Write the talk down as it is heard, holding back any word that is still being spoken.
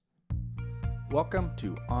Welcome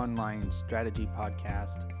to Online Strategy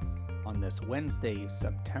Podcast on this Wednesday,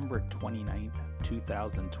 September 29th,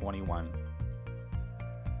 2021.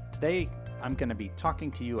 Today, I'm going to be talking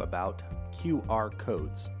to you about QR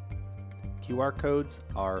codes. QR codes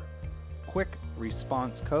are quick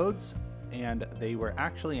response codes, and they were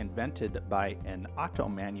actually invented by an auto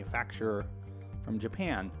manufacturer from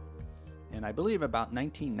Japan in, I believe, about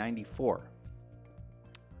 1994.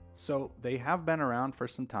 So they have been around for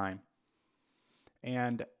some time.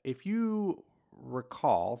 And if you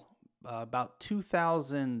recall, about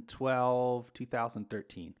 2012,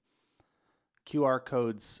 2013, QR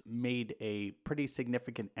codes made a pretty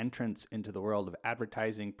significant entrance into the world of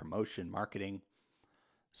advertising, promotion, marketing,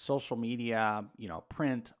 social media,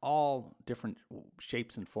 print, all different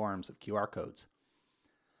shapes and forms of QR codes.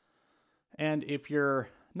 And if you're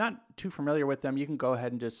not too familiar with them, you can go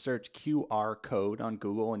ahead and just search QR code on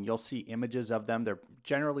Google and you'll see images of them. They're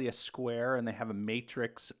generally a square and they have a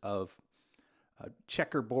matrix of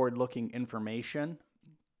checkerboard looking information.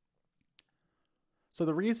 So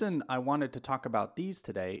the reason I wanted to talk about these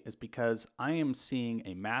today is because I am seeing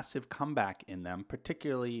a massive comeback in them,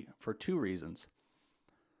 particularly for two reasons.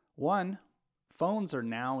 One, phones are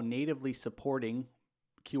now natively supporting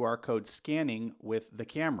QR code scanning with the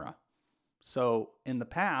camera. So in the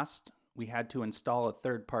past, we had to install a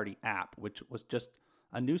third-party app, which was just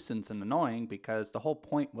a nuisance and annoying because the whole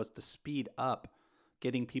point was to speed up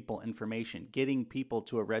getting people information, getting people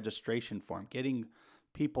to a registration form, getting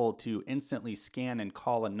people to instantly scan and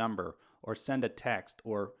call a number or send a text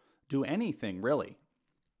or do anything really.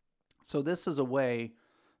 So this is a way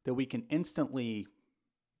that we can instantly,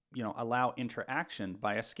 allow interaction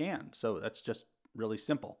by a scan. So that's just really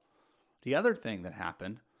simple. The other thing that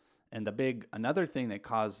happened, and another thing that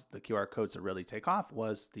caused the QR codes to really take off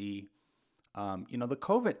was the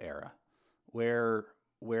COVID era,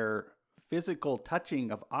 where physical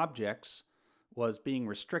touching of objects was being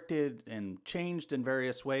restricted and changed in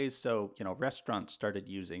various ways. So, restaurants started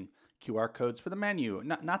using QR codes for the menu.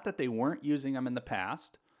 Not that they weren't using them in the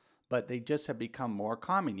past, but they just have become more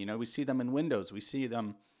common. We see them in windows. We see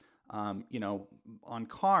them, on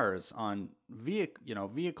cars, on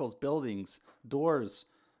vehicles, buildings, doors,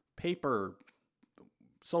 paper,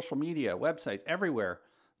 social media, websites, everywhere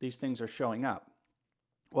these things are showing up.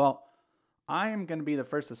 Well, I am going to be the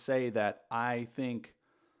first to say that I think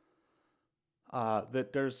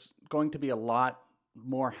that there's going to be a lot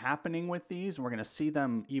more happening with these, and we're going to see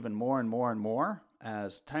them even more and more and more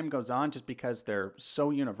as time goes on, just because they're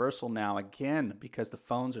so universal now, again, because the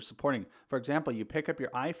phones are supporting. For example, you pick up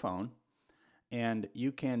your iPhone and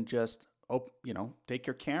you can just take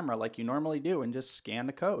your camera like you normally do and just scan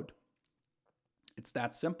the code. It's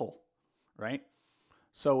that simple, right?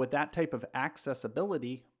 So with that type of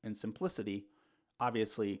accessibility and simplicity,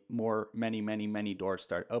 obviously many doors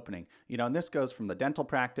start opening. And this goes from the dental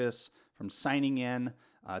practice, from signing in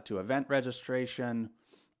to event registration,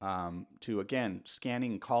 to, again,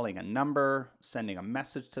 scanning and calling a number, sending a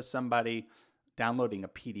message to somebody, downloading a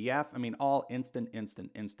PDF. All instant.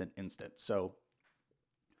 So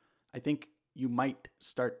I think you might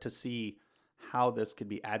start to see how this could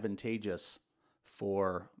be advantageous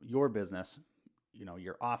for your business,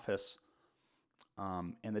 your office,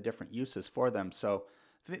 and the different uses for them. So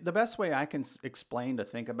the best way I can explain to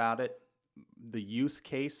think about it, the use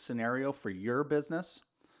case scenario for your business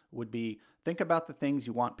would be, think about the things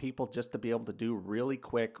you want people just to be able to do really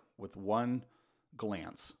quick with one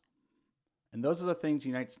glance. And those are the things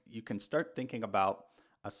you can start thinking about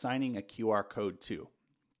assigning a QR code to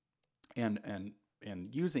and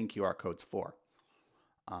using QR codes for.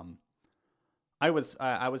 I was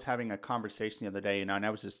having a conversation the other day, and I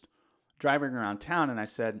was just driving around town, and I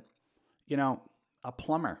said, a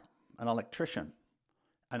plumber, an electrician,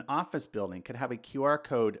 an office building could have a QR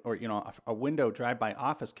code, or a window drive-by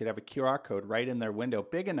office could have a QR code right in their window,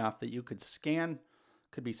 big enough that you could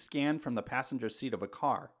be scanned from the passenger seat of a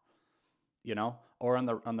car, or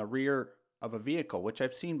on the rear of a vehicle, which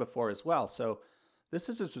I've seen before as well. So this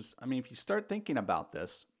is just, if you start thinking about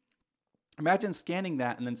this, imagine scanning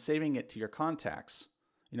that and then saving it to your contacts.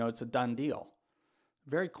 It's a done deal.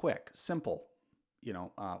 Very quick, simple,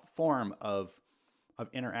 form of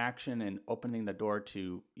interaction and opening the door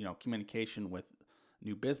to, communication with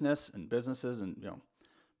new business and businesses. And,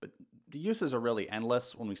 but the uses are really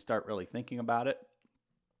endless when we start really thinking about it.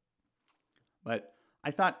 But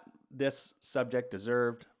I thought this subject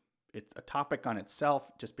deserved, it's a topic on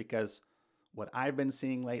itself, just because what I've been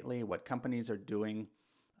seeing lately, what companies are doing,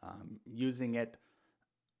 using it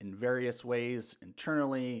in various ways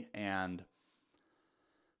internally. And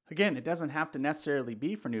again, it doesn't have to necessarily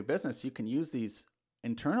be for new business. You can use these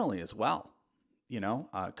internally as well.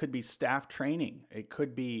 It could be staff training. It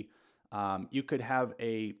could be you could have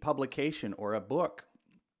a publication or a book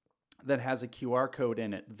that has a QR code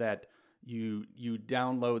in it that you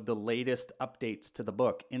download the latest updates to the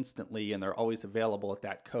book instantly, and they're always available at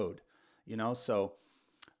that code. So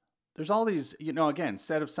there's all these, again,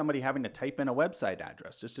 instead of somebody having to type in a website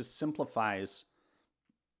address, this just simplifies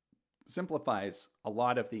a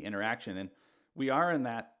lot of the interaction. And we are in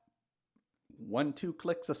that 1-2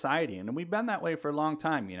 click society, and we've been that way for a long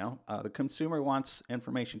time. The consumer wants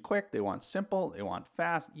information quick, they want simple, they want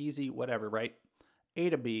fast, easy, whatever, right? A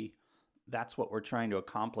to B. That's what we're trying to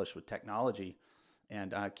accomplish with technology,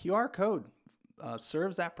 and QR code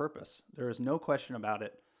serves that purpose. There is no question about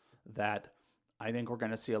it that I think we're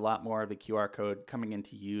going to see a lot more of the QR code coming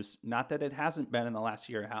into use. Not that it hasn't been in the last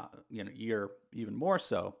year even more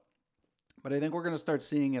so, but I think we're going to start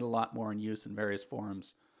seeing it a lot more in use in various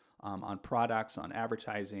forms, on products, on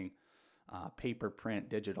advertising, paper, print,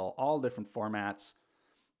 digital, all different formats.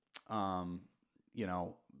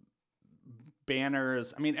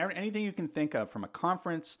 Banners. Anything you can think of, from a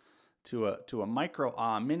conference to a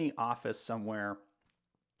micro mini office somewhere.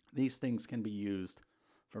 These things can be used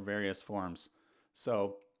for various forms.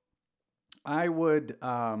 So I would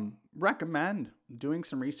recommend doing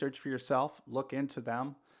some research for yourself. Look into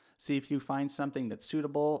them. See if you find something that's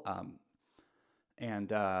suitable,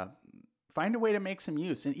 and find a way to make some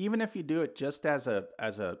use. And even if you do it just as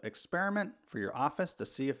a experiment for your office to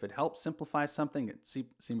see if it helps simplify something, see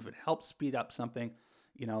if it helps speed up something,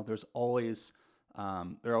 there's always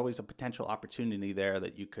a potential opportunity there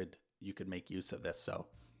that you could make use of this. So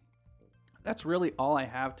that's really all I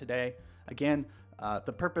have today. Again,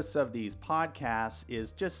 the purpose of these podcasts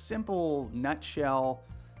is just simple nutshell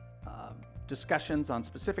discussions on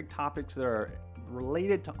specific topics that are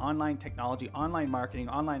related to online technology, online marketing,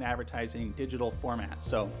 online advertising, digital formats.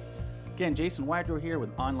 So again, Jason Wydreau here with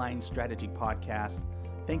Online Strategy Podcast.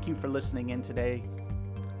 Thank you for listening in today.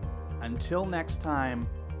 Until next time,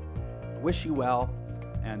 wish you well,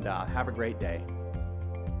 and have a great day.